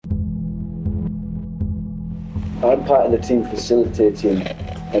I'm part of the team facilitating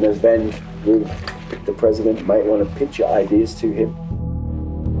an event with the president. Might want to pitch your ideas to him.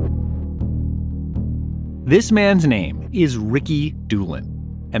 This man's name is Ricky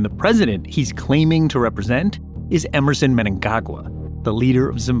Doolin, and the president he's claiming to represent is Emerson Mnangagwa, the leader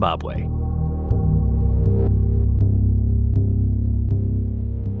of Zimbabwe.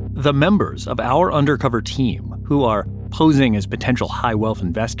 The members of our undercover team, who are posing as potential high-wealth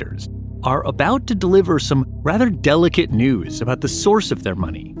investors, are about to deliver some rather delicate news about the source of their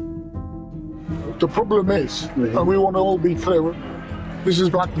money. The problem is, and we want to all be clear, this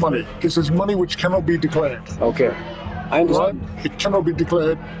is black money. This is money which cannot be declared. Okay, I understand. Right? It cannot be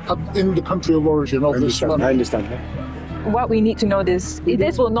declared in the country of origin of this money. I understand. What we need to know is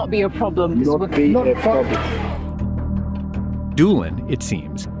this will not be a problem. Not a problem. Doolin, it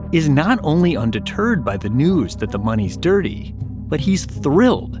seems, is not only undeterred by the news that the money's dirty, but he's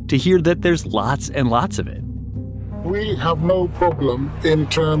thrilled to hear that there's lots and lots of it. We have no problem in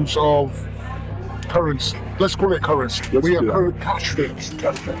terms of currency. Let's call it currency. We are cash rich.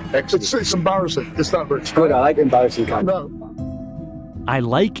 It's embarrassing. It's that rich. Good, I like embarrassing cash. No. I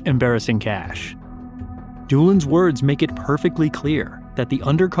like embarrassing cash. Doolin's words make it perfectly clear that the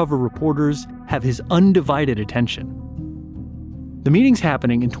undercover reporters have his undivided attention. The meeting's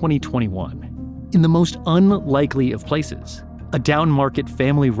happening in 2021, in the most unlikely of places, a down-market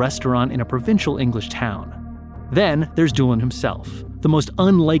family restaurant in a provincial English town. Then there's Doolin himself, the most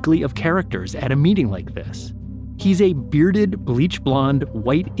unlikely of characters at a meeting like this. He's a bearded, bleach-blonde,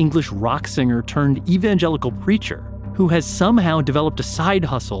 white English rock singer turned evangelical preacher who has somehow developed a side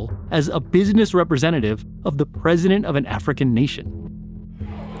hustle as a business representative of the president of an African nation.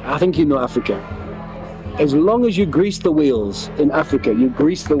 I think you know Africa. As long as you grease the wheels in Africa, you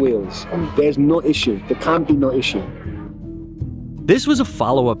grease the wheels. There's no issue. There can't be no issue. This was a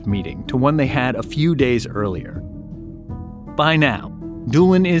follow-up meeting to one they had a few days earlier. By now,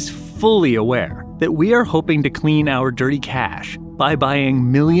 Doolin is fully aware that we are hoping to clean our dirty cash by buying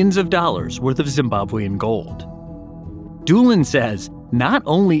millions of dollars worth of Zimbabwean gold. Doolin says not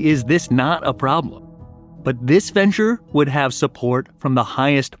only is this not a problem, but this venture would have support from the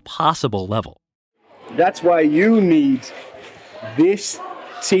highest possible level. That's why you need this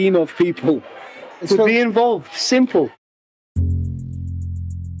team of people to be involved. Simple.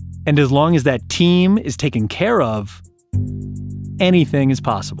 And as long as that team is taken care of, anything is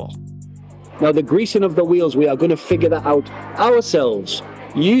possible. Now, the greasing of the wheels, we are going to figure that out ourselves,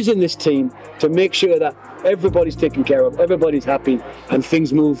 using this team to make sure that everybody's taken care of, everybody's happy, and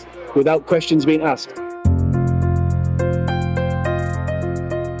things move without questions being asked.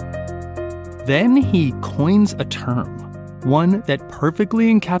 Then he coins a term, one that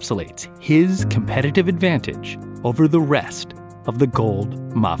perfectly encapsulates his competitive advantage over the rest of the gold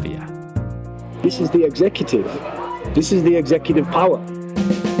mafia. This is the executive. This is the executive power.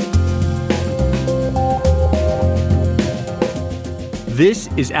 This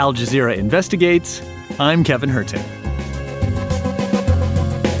is Al Jazeera Investigates. I'm Kevin Hurton.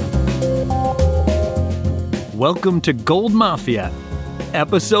 Welcome to Gold Mafia,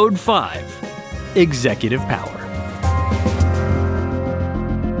 Episode 5, Executive Power.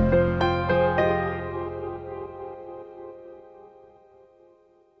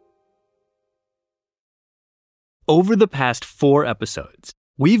 Over the past 4 episodes,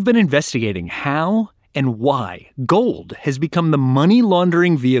 we've been investigating how and why gold has become the money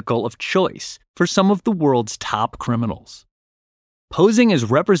laundering vehicle of choice for some of the world's top criminals. Posing as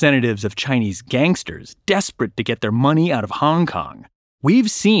representatives of Chinese gangsters desperate to get their money out of Hong Kong, we've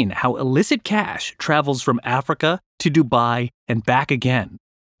seen how illicit cash travels from Africa to Dubai and back again,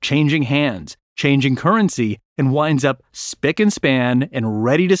 changing hands, changing currency, and winds up spick and span and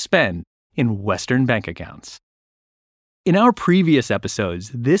ready to spend in Western bank accounts. In our previous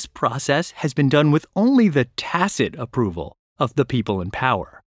episodes, this process has been done with only the tacit approval of the people in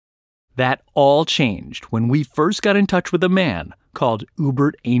power. That all changed when we first got in touch with a man called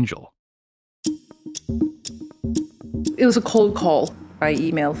Hubert Angel. It was a cold call by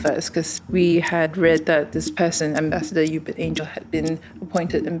email first because we had read that this person, Ambassador Hubert Angel, had been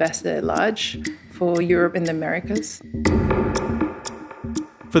appointed Ambassador at Large for Europe and the Americas.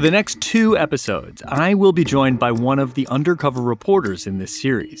 For the next 2 episodes, I will be joined by one of the undercover reporters in this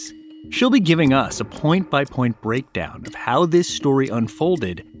series. She'll be giving us a point-by-point breakdown of how this story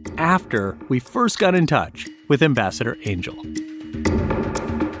unfolded after we first got in touch with Ambassador Angel.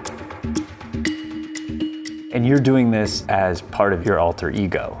 And you're doing this as part of your alter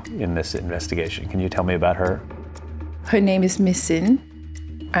ego in this investigation. Can you tell me about her? Her name is Miss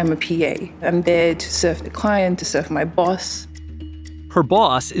Sin. I'm a PA. I'm there to serve the client, to serve my boss. Her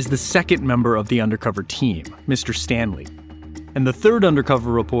boss is the second member of the undercover team, Mr. Stanley. And the third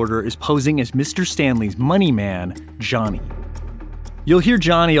undercover reporter is posing as Mr. Stanley's money man, Johnny. You'll hear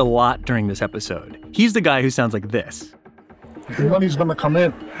Johnny a lot during this episode. He's the guy who sounds like this. The money's going to come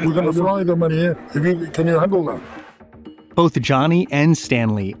in. We're going to fly the money in. Can you handle that? Both Johnny and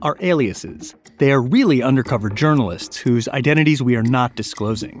Stanley are aliases. They are really undercover journalists whose identities we are not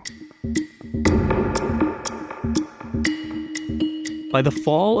disclosing. By the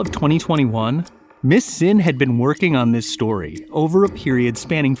fall of 2021, Miss Sin had been working on this story over a period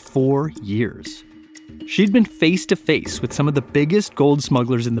spanning 4 years. She'd been face-to-face with some of the biggest gold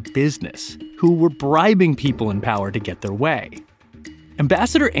smugglers in the business who were bribing people in power to get their way.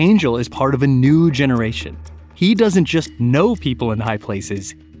 Ambassador Angel is part of a new generation. He doesn't just know people in high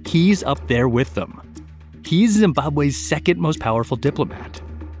places, he's up there with them. He's Zimbabwe's second most powerful diplomat.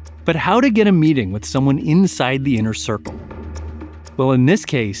 But how to get a meeting with someone inside the inner circle? Well, in this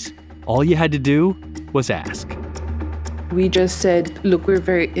case, all you had to do was ask. We just said, look, we're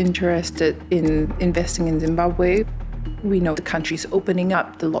very interested in investing in Zimbabwe. We know the country's opening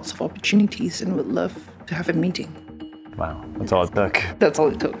up, there are lots of opportunities, and would love to have a meeting. Wow, that's all it took. That's all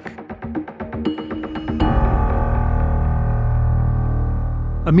it took.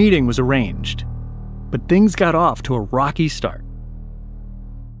 A meeting was arranged, but things got off to a rocky start.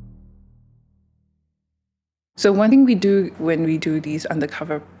 So one thing we do when we do these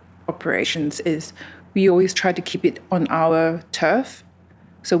undercover operations is we always try to keep it on our turf,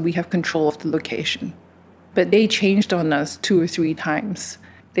 so we have control of the location. But they changed on us 2 or 3 times.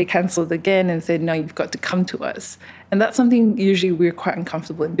 They cancelled again and said, no, you've got to come to us. And that's something usually we're quite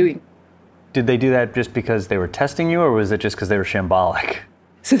uncomfortable in doing. Did they do that just because they were testing you, or was it just because they were shambolic?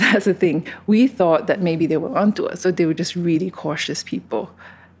 So that's the thing. We thought that maybe they were onto us, so they were just really cautious people.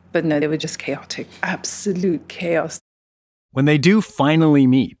 But no, they were just chaotic, absolute chaos. When they do finally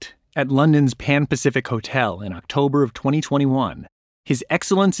meet at London's Pan Pacific Hotel in October of 2021, His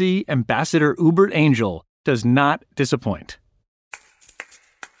Excellency Ambassador Hubert Angel does not disappoint.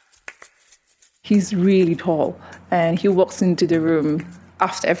 He's really tall, and he walks into the room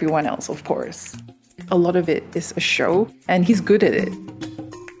after everyone else, of course. A lot of it is a show, and he's good at it.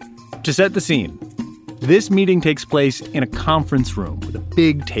 To set the scene, this meeting takes place in a conference room with a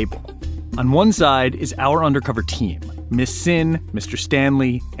big table. On one side is our undercover team, Miss Sin, Mr.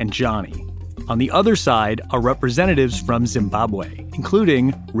 Stanley, and Johnny. On the other side are representatives from Zimbabwe,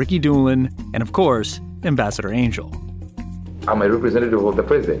 including Ricky Doolin and, of course, Ambassador Angel. I'm a representative of the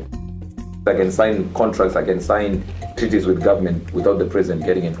president. I can sign contracts, I can sign treaties with government without the president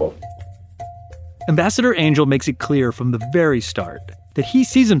getting involved. Ambassador Angel makes it clear from the very start that he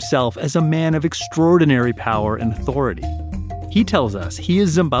sees himself as a man of extraordinary power and authority. He tells us he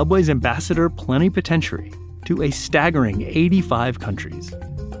is Zimbabwe's ambassador plenipotentiary to a staggering 85 countries.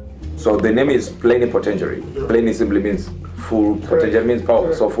 So the name is plenipotentiary. Pleni simply means full, potential means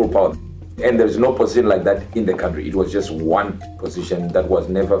power, so full power. And there's no position like that in the country. It was just one position that was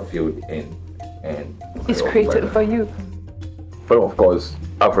never filled in. And it's created by you. But of course,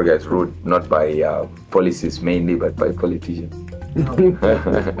 Africa is ruled not by policies mainly, but by politicians.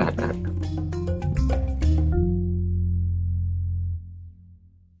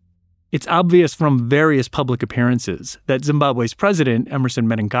 It's obvious from various public appearances that Zimbabwe's president, Emmerson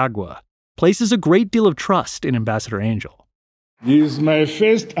Mnangagwa, places a great deal of trust in Ambassador Angel. He is my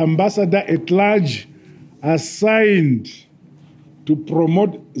first ambassador at large assigned to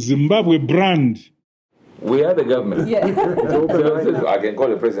promote Zimbabwe brand. We are the government. Yeah. So I can call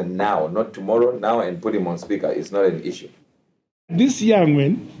the president now, not tomorrow, now, and put him on speaker. It's not an issue. This young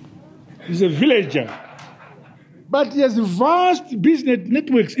man is a villager, but he has vast business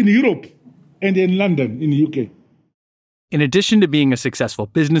networks in Europe and in London, in the UK. In addition to being a successful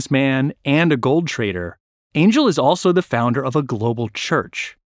businessman and a gold trader, Angel is also the founder of a global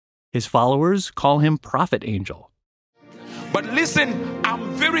church. His followers call him Prophet Angel. But listen,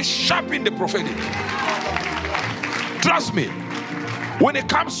 I'm very sharp in the prophetic. Trust me, when it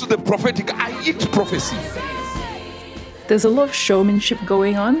comes to the prophetic, I eat prophecy. There's a lot of showmanship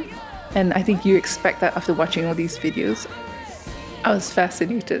going on, and I think you expect that after watching all these videos. I was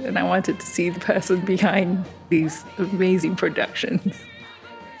fascinated, and I wanted to see the person behind these amazing productions.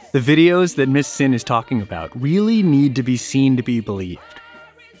 The videos that Miss Sin is talking about really need to be seen to be believed,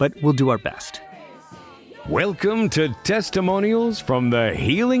 but we'll do our best. Welcome to Testimonials from the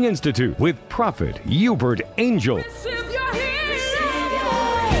Healing Institute with Prophet Hubert Angel.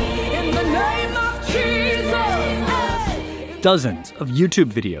 Dozens of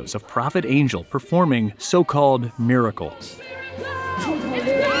YouTube videos of Prophet Angel performing so-called miracles.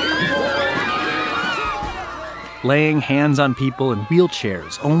 laying hands on people in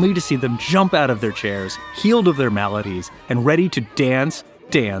wheelchairs only to see them jump out of their chairs, healed of their maladies, and ready to dance,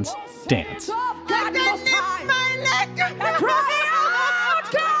 dance, dance.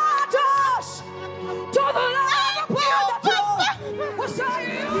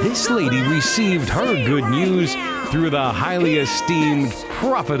 This lady received her good news through the highly esteemed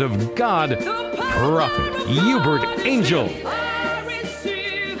prophet of God, Prophet Hubert Angel.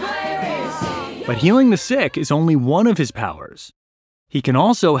 But healing the sick is only one of his powers. He can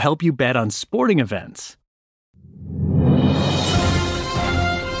also help you bet on sporting events.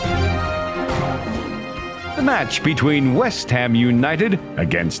 The match between West Ham United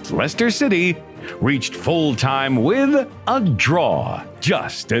against Leicester City reached full time with a draw,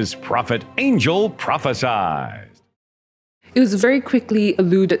 just as Prophet Angel prophesied. It was very quickly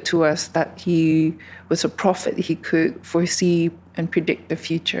alluded to us that he was a prophet. He could foresee and predict the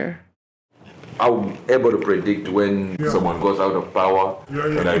future. I'm able to predict when someone goes out of power,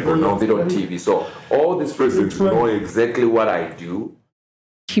 and I pronounce it on TV. So all these presidents know exactly what I do.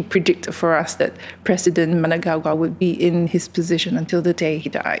 He predicted for us that President Mnangagwa would be in his position until the day he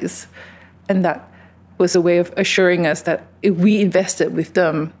dies. And that was a way of assuring us that if we invested with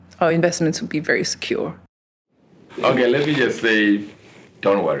them, our investments would be very secure. Okay, let me just say,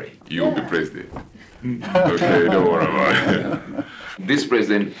 don't worry, you will be president. Okay, don't worry about it. This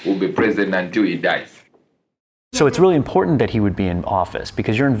president will be president until he dies. So it's really important that he would be in office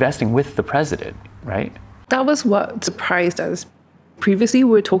because you're investing with the president, right? That was what surprised us. Previously,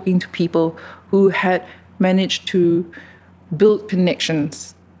 we were talking to people who had managed to build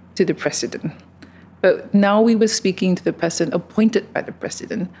connections to the president. But now we were speaking to the person appointed by the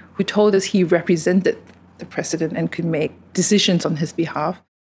president, who told us he represented the president and could make decisions on his behalf.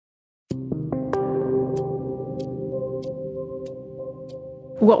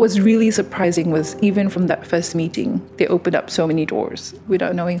 What was really surprising was even from that first meeting, they opened up so many doors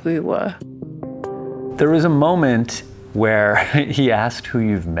without knowing who we were. There was a moment where he asked who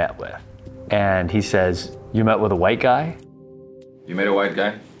you've met with. And he says, you met with a white guy? You met a white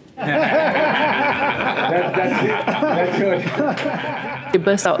guy? That's good. They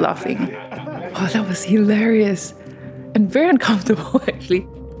burst out laughing. Oh, that was hilarious and very uncomfortable, actually.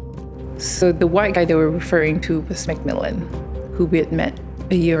 So the white guy they were referring to was Macmillan, who we had met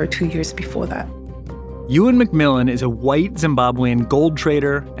a year or 2 years before that. Ewan Macmillan is a white Zimbabwean gold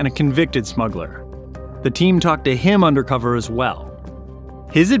trader and a convicted smuggler. The team talked to him undercover as well.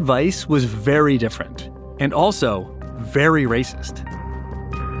 His advice was very different and also very racist.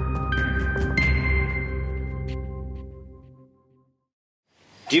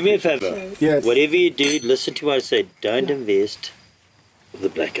 Do me a favor. Yes. Whatever you do, listen to what I say. Don't invest with the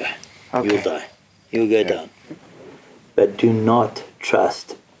black guy. Okay. You'll die. You'll go down. But do not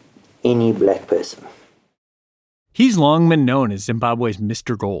trust any black person. He's long been known as Zimbabwe's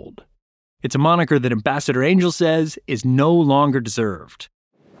Mr. Gold. It's a moniker that Ambassador Angel says is no longer deserved.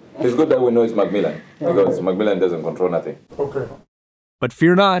 It's good that we know it's Macmillan, because Macmillan doesn't control nothing. Okay. But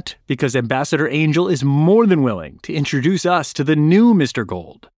fear not, because Ambassador Angel is more than willing to introduce us to the new Mr.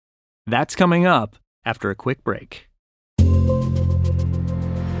 Gold. That's coming up after a quick break.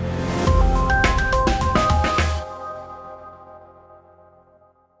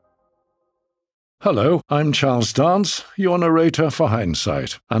 Hello, I'm Charles Dance, your narrator for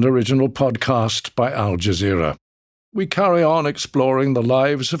Hindsight, an original podcast by Al Jazeera. We carry on exploring the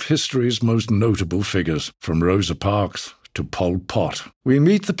lives of history's most notable figures, from Rosa Parks to Pol Pot. We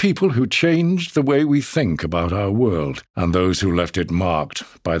meet the people who changed the way we think about our world, and those who left it marked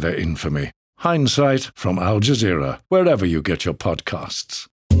by their infamy. Hindsight from Al Jazeera, wherever you get your podcasts.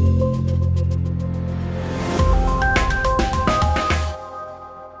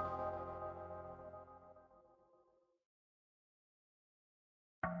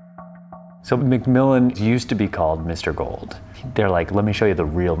 So Macmillan used to be called Mr. Gold. They're like, let me show you the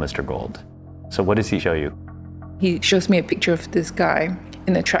real Mr. Gold. So what does he show you? He shows me a picture of this guy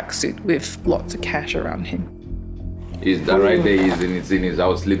in a tracksuit with lots of cash around him. Is that right there? He's in his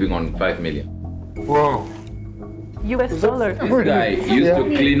house sleeping on 5 million. Wow. US dollar. This guy used to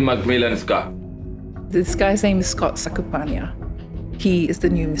clean Macmillan's car. This guy's name is Scott Sakupania. He is the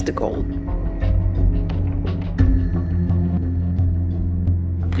new Mr. Gold.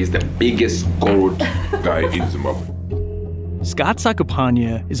 He's the biggest gold guy in Zimbabwe. Scott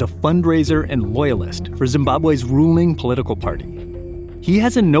Sakupanya is a fundraiser and loyalist for Zimbabwe's ruling political party. He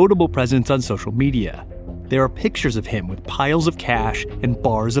has a notable presence on social media. There are pictures of him with piles of cash and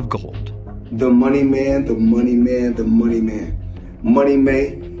bars of gold. The money man, the money man, the money man. Money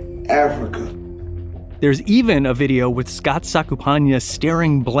May, Africa. There's even a video with Scott Sakupanya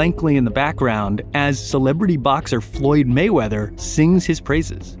staring blankly in the background as celebrity boxer Floyd Mayweather sings his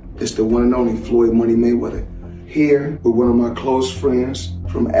praises. It's the one and only Floyd Money Mayweather, here with one of my close friends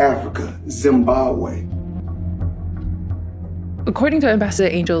from Africa, Zimbabwe. According to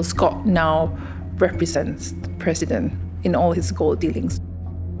Ambassador Angel, Scott now represents the president in all his gold dealings.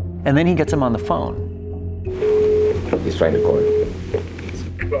 And then he gets him on the phone. He's trying to call him.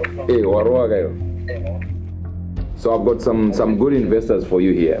 Hey, Waruagayo. So I've got some good investors for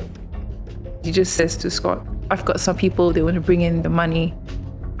you here. He just says to Scott, I've got some people, they want to bring in the money.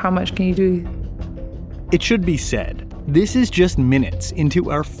 How much can you do? It should be said, this is just minutes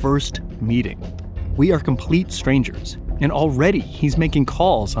into our first meeting. We are complete strangers, and already he's making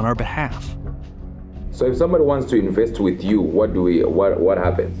calls on our behalf. So if somebody wants to invest with you, what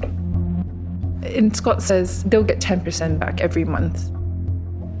happens? And Scott says they'll get 10% back every month.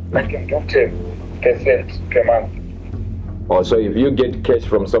 Like 10% per month. Oh, so if you get cash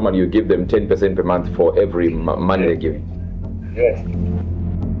from someone, you give them 10% per month for every money they give you? Yes.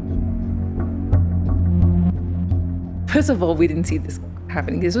 First of all, we didn't see this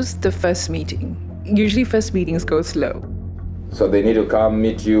happening. This was the first meeting. Usually first meetings go slow. So they need to come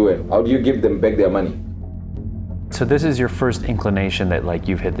meet you, and how do you give them back their money? So this is your first inclination that like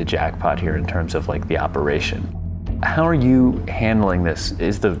you've hit the jackpot here in terms of like the operation. How are you handling this?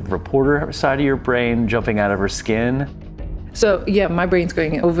 Is the reporter side of your brain jumping out of her skin? So yeah, my brain's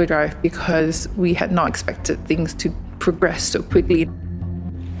going in overdrive because we had not expected things to progress so quickly.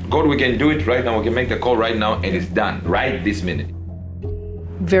 God, we can do it right now. We can make the call right now, and it's done right this minute.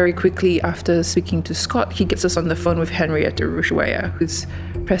 Very quickly after speaking to Scott, he gets us on the phone with Henrietta Rushuaia, who's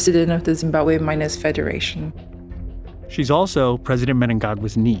president of the Zimbabwe Miners Federation. She's also President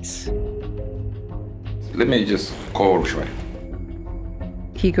Mnangagwa's niece. Let me just call Rushuaia.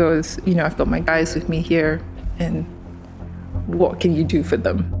 He goes, I've got my guys with me here, and what can you do for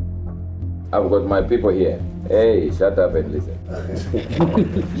them? I've got my people here. Hey, shut up and listen.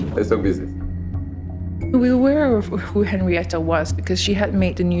 Let's talk business. We were aware of who Henrietta was because she had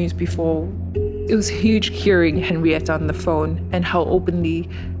made the news before. It was huge hearing Henrietta on the phone and how openly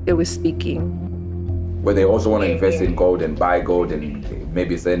they were speaking. But they also want to invest in gold and buy gold and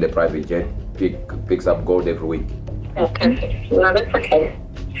maybe send a private jet, picks up gold every week. Okay. No, that's okay.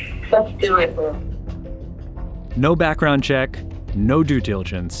 Let's do it. No background check, no due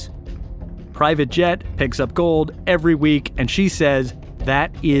diligence. Private jet picks up gold every week, and she says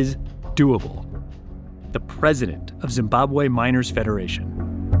that is doable. The president of Zimbabwe Miners Federation.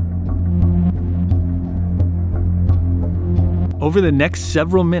 Over the next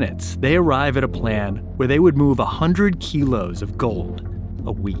several minutes, they arrive at a plan where they would move 100 kilos of gold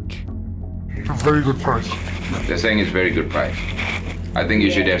a week. It's a very good price. They're saying it's a very good price. I think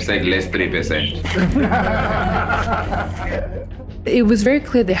you should have said less 3%. It was very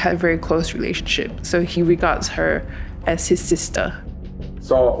clear they had a very close relationship, so he regards her as his sister.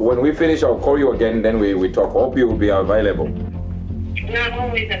 So when we finish, I'll call you again, then we talk. Hope you will be available. No, I'm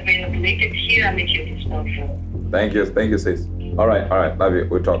always available. They can hear I'm at your disposal. Thank you, sis. All right, love you.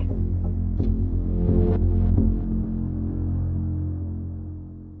 We'll talk.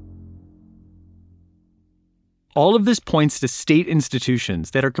 All of this points to state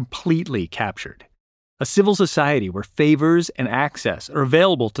institutions that are completely captured. A civil society where favors and access are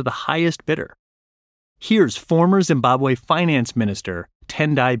available to the highest bidder. Here's former Zimbabwe Finance Minister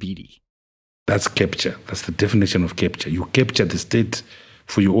Tendai Biti. That's capture. That's the definition of capture. You capture the state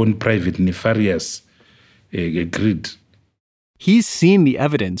for your own private, nefarious greed. He's seen the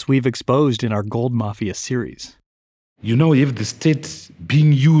evidence we've exposed in our Gold Mafia series. You know, if the state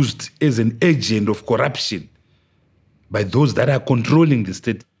being used as an agent of corruption by those that are controlling the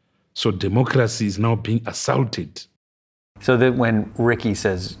state, so democracy is now being assaulted. So that when Ricky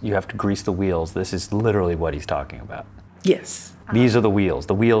says you have to grease the wheels, this is literally what he's talking about. Yes. These are the wheels.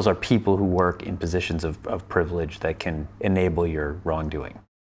 The wheels are people who work in positions of privilege that can enable your wrongdoing.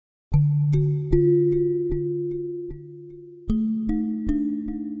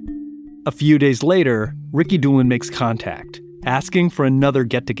 A few days later, Ricky Doolan makes contact, asking for another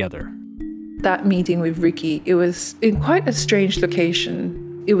get-together. That meeting with Ricky, it was in quite a strange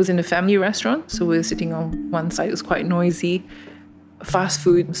location. It was in a family restaurant, so we were sitting on one side. It was quite noisy. Fast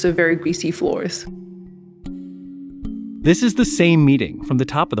food, so very greasy floors. This is the same meeting from the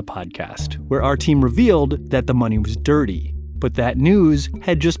top of the podcast, where our team revealed that the money was dirty, but that news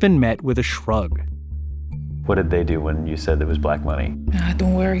had just been met with a shrug. What did they do when you said there was black money?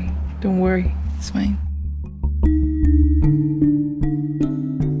 Don't worry, it's fine.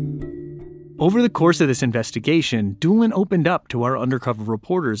 Over the course of this investigation, Doolan opened up to our undercover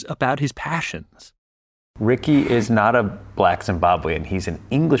reporters about his passions. Ricky is not a black Zimbabwean. He's an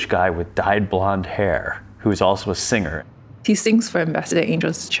English guy with dyed blonde hair who is also a singer. He sings for Ambassador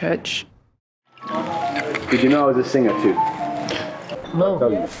Angel's church. Did you know I was a singer too? No.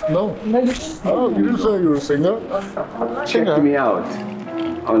 Oh, you didn't say you were a singer. Check me out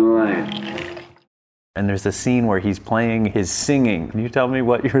online. And there's a scene where he's playing his singing. Can you tell me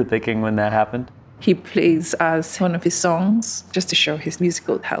what you were thinking when that happened? He plays as one of his songs just to show his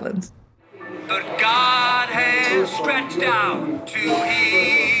musical talents. But God has stretched out to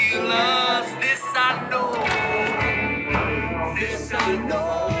heal us. This I know. This I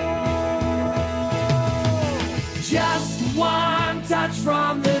know. Just one touch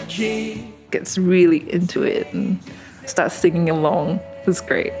from the King. Gets really into it and starts singing along. It's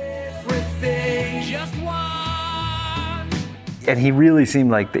great. Everything, just one. And he really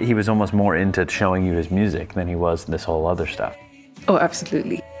seemed like that he was almost more into showing you his music than he was this whole other stuff. Oh,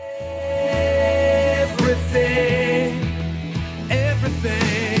 absolutely. Everything.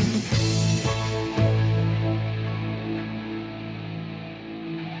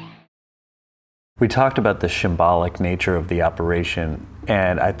 We talked about the symbolic nature of the operation,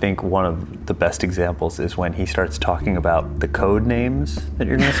 and I think one of the best examples is when he starts talking about the code names that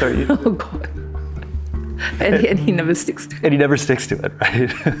you're going to start using. Oh, God. And he never sticks to it. And he never sticks to it,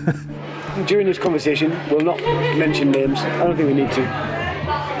 right? During this conversation, we'll not mention names. I don't think we need to.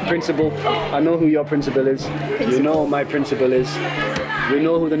 Principal, I know who your principal is. You know who my principal is. We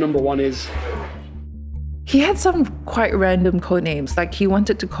know who the number one is. He had some quite random code names, like he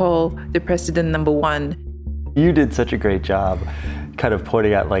wanted to call the president number one. You did such a great job kind of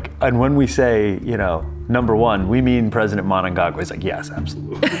pointing out, like, and when we say, you know, number one, we mean President Mnangagwa. He's like, yes,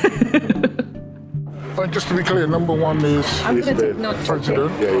 absolutely. Just to be clear, number one is the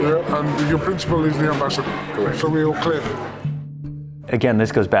president, and your principal is the ambassador. Correct. So we're all clear. Again,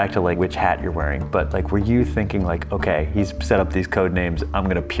 this goes back to like which hat you're wearing, but like, were you thinking like, okay, he's set up these code names, I'm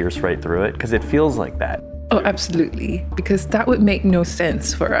gonna pierce right through it? Because it feels like that. Oh, absolutely, because that would make no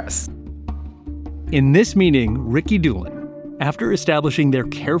sense for us. In this meeting, Ricky Doolin, after establishing their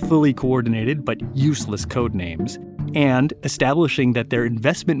carefully coordinated but useless code names and establishing that their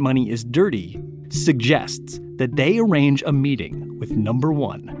investment money is dirty, suggests that they arrange a meeting with number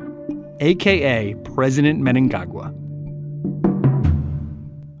one, aka President Mnangagwa.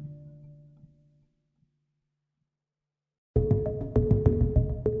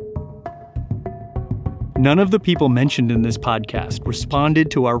 None of the people mentioned in this podcast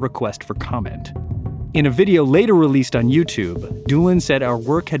responded to our request for comment. In a video later released on YouTube, Doolin said our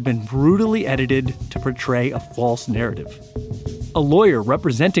work had been brutally edited to portray a false narrative. A lawyer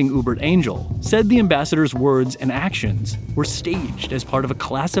representing Ubert Angel said the ambassador's words and actions were staged as part of a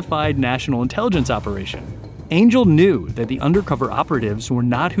classified national intelligence operation. Angel knew that the undercover operatives were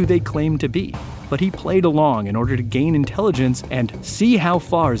not who they claimed to be, but he played along in order to gain intelligence and see how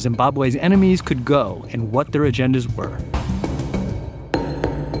far Zimbabwe's enemies could go and what their agendas were.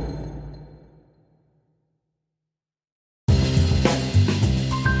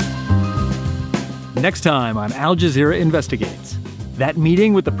 Next time on Al Jazeera Investigates. That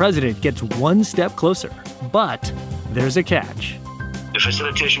meeting with the president gets one step closer, but there's a catch. The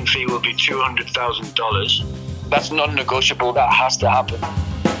facilitation fee will be $200,000. That's non-negotiable. That has to happen.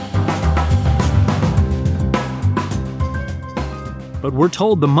 But we're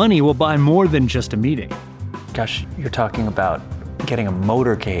told the money will buy more than just a meeting. Gosh, you're talking about getting a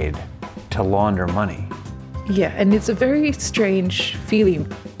motorcade to launder money. Yeah, and it's a very strange feeling.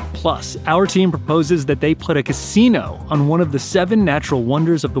 Plus, our team proposes that they put a casino on one of the 7 natural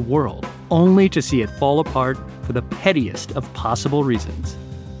wonders of the world, only to see it fall apart for the pettiest of possible reasons.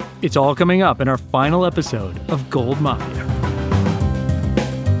 It's all coming up in our final episode of Gold Mafia.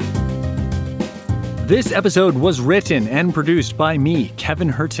 This episode was written and produced by me, Kevin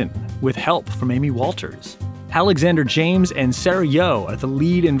Hurton, with help from Amy Walters. Alexander James and Sarah Yo are the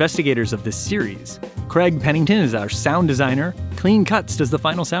lead investigators of this series. Craig Pennington is our sound designer. Clean Cuts does the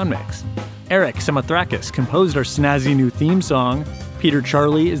final sound mix. Eric Samothrakis composed our snazzy new theme song. Peter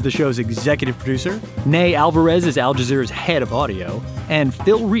Charlie is the show's executive producer. Nay Alvarez is Al Jazeera's head of audio. And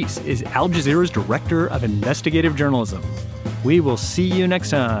Phil Reese is Al Jazeera's director of investigative journalism. We will see you next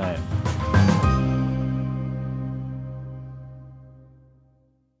time.